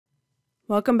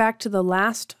Welcome back to the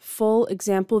last full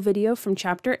example video from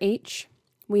Chapter H.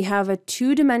 We have a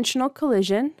two-dimensional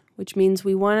collision, which means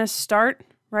we want to start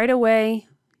right away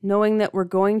knowing that we're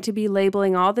going to be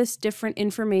labeling all this different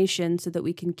information so that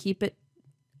we can keep it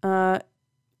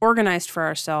organized for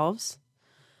ourselves.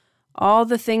 All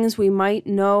the things we might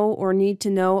know or need to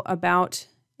know about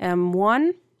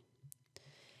M1,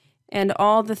 and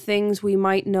all the things we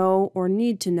might know or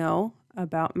need to know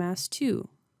about mass 2.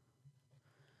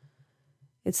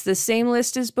 It's the same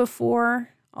list as before,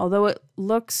 although it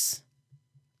looks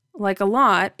like a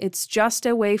lot, it's just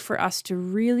a way for us to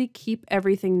really keep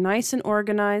everything nice and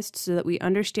organized so that we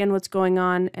understand what's going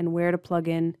on and where to plug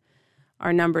in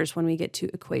our numbers when we get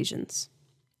to equations.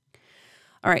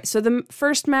 All right, so the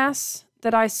first mass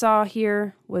that I saw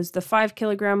here was the 5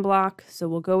 kilogram block, so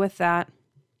we'll go with that.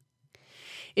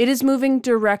 It is moving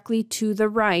directly to the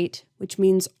right, which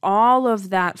means all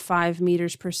of that 5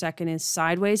 meters per second is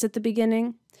sideways at the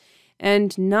beginning,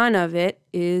 and none of it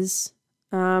is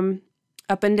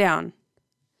up and down.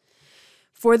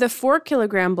 For the 4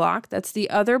 kilogram block, that's the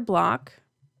other block,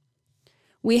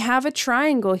 we have a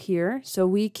triangle here, so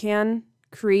we can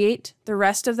create the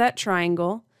rest of that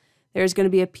triangle. There's going to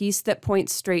be a piece that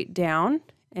points straight down,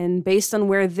 and based on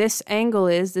where this angle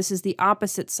is, this is the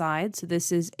opposite side, so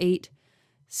this is 8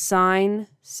 sine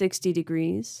 60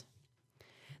 degrees.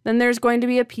 Then there's going to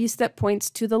be a piece that points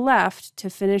to the left to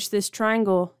finish this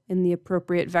triangle in the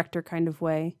appropriate vector kind of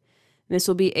way. And this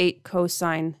will be 8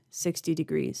 cosine 60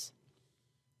 degrees.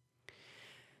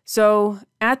 So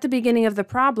at the beginning of the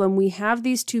problem, we have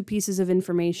these two pieces of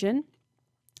information.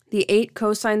 The 8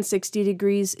 cosine 60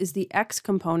 degrees is the x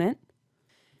component.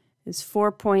 It's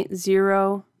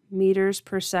 4.0 meters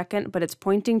per second, but it's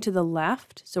pointing to the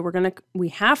left. So we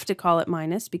have to call it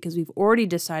minus because we've already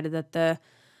decided that the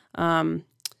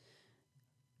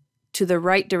to the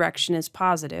right direction is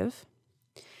positive.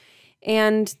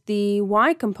 And the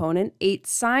y component, 8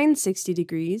 sine 60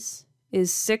 degrees,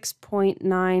 is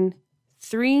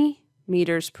 6.93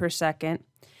 meters per second.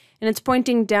 And it's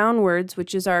pointing downwards,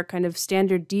 which is our kind of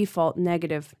standard default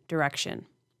negative direction.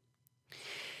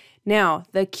 Now,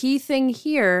 the key thing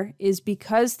here is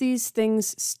because these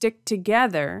things stick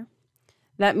together,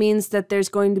 that means that there's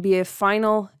going to be a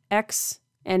final x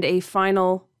and a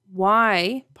final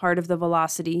y part of the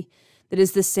velocity that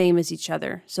is the same as each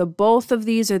other. So both of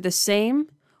these are the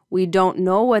same. We don't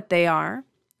know what they are,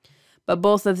 but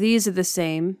both of these are the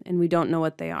same, and we don't know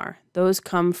what they are. Those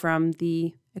come from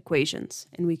the equations,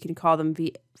 and we can call them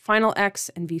v final x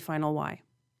and v final y.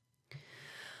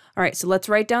 All right, so let's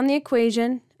write down the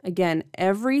equation. Again,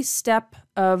 every step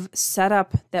of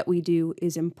setup that we do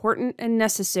is important and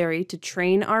necessary to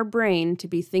train our brain to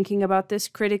be thinking about this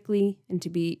critically and to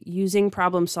be using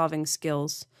problem-solving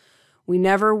skills. We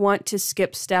never want to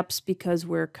skip steps because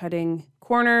we're cutting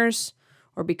corners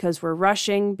or because we're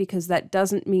rushing, because that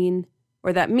doesn't mean,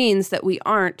 or that means that we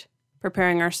aren't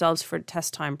preparing ourselves for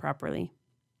test time properly.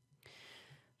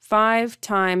 5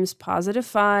 times positive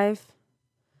 5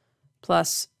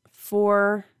 plus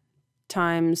 4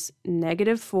 times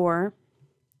negative 4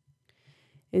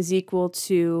 is equal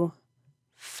to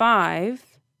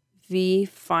 5 v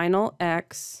final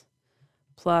x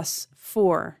plus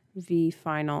 4 v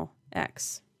final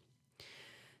x.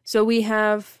 So we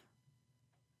have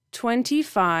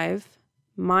 25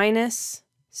 minus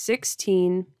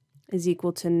 16 is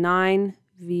equal to 9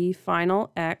 v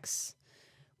final x.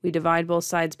 We divide both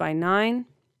sides by 9.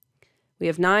 We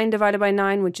have 9 divided by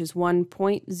 9, which is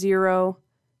 1.0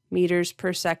 meters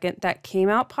per second. That came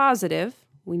out positive.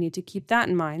 We need to keep that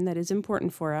in mind. That is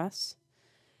important for us.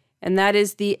 And that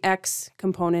is the x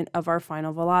component of our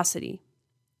final velocity.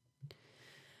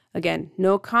 Again,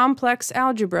 no complex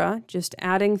algebra, just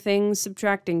adding things,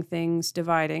 subtracting things,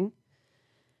 dividing.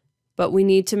 But we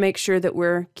need to make sure that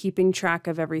we're keeping track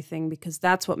of everything because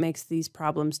that's what makes these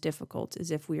problems difficult,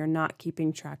 is if we are not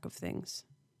keeping track of things.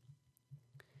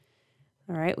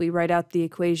 All right, we write out the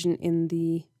equation in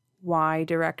the y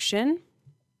direction.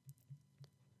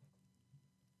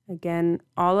 Again,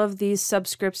 all of these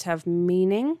subscripts have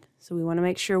meaning, so we want to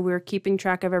make sure we're keeping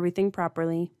track of everything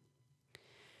properly.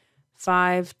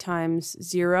 5 times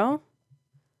 0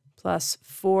 plus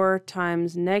 4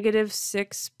 times negative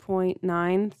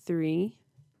 6.93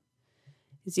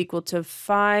 is equal to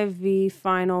 5v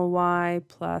final y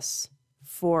plus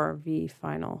 4v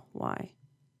final y.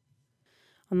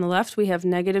 On the left, we have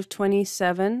negative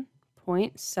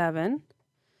 27.7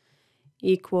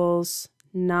 equals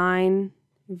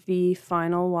 9v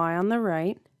final y on the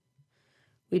right.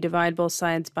 We divide both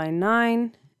sides by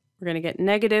 9. We're going to get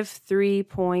negative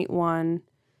 3.1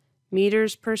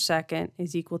 meters per second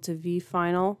is equal to v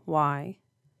final y.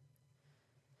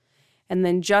 And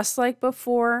then just like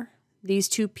before, these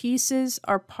two pieces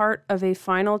are part of a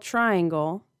final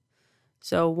triangle.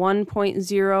 So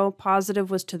 1.0 positive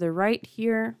was to the right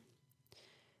here.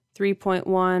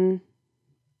 3.1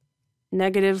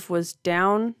 negative was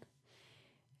down.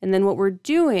 And then what we're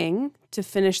doing to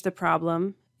finish the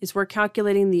problem is we're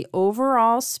calculating the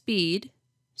overall speed,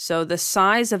 so the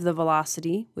size of the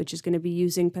velocity, which is going to be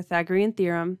using Pythagorean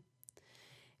theorem,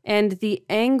 and the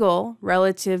angle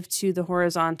relative to the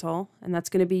horizontal, and that's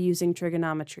going to be using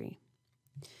trigonometry.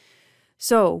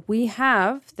 So we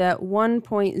have that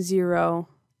 1.0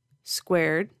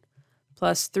 squared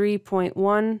plus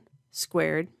 3.1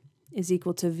 squared is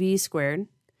equal to v squared.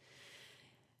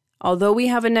 Although we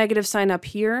have a negative sign up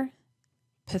here,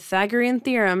 Pythagorean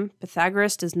theorem,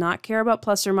 Pythagoras does not care about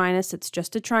plus or minus, it's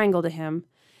just a triangle to him.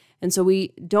 And so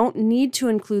we don't need to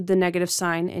include the negative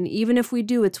sign, and even if we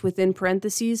do, it's within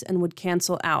parentheses and would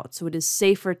cancel out. So it is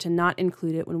safer to not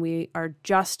include it when we are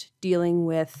just dealing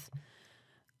with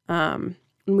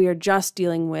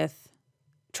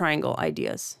triangle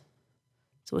ideas.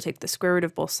 So we'll take the square root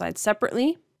of both sides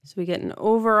separately. So we get an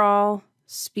overall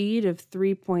speed of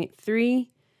 3.3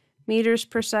 meters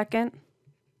per second,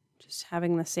 just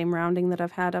having the same rounding that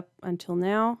I've had up until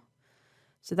now.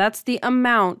 So that's the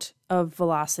amount of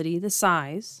velocity, the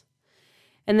size.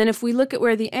 And then if we look at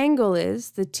where the angle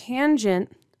is, the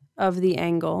tangent of the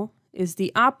angle is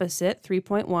the opposite,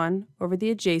 3.1, over the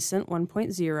adjacent,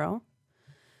 1.0.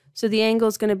 So the angle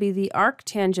is going to be the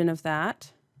arctangent of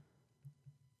that,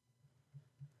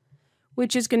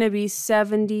 which is going to be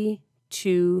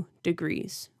 72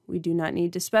 degrees. We do not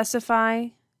need to specify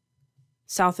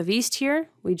south of east here.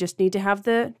 We just need to have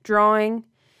the drawing.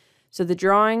 So the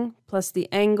drawing plus the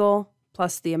angle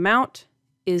plus the amount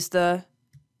is the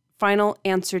final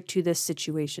answer to this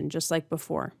situation, just like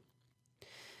before.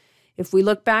 If we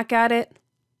look back at it,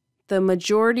 the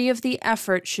majority of the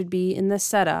effort should be in the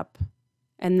setup,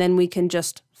 and then we can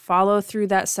just follow through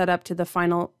that setup to the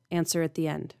final answer at the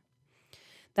end.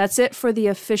 That's it for the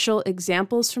official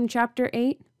examples from Chapter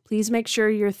 8. Please make sure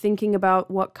you're thinking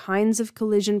about what kinds of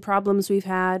collision problems we've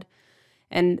had,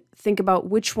 and think about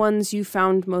which ones you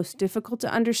found most difficult to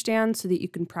understand so that you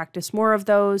can practice more of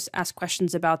those, ask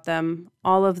questions about them,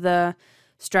 all of the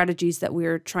strategies that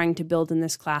we're trying to build in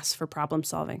this class for problem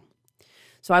solving.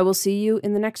 So I will see you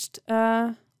in the next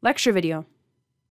lecture video.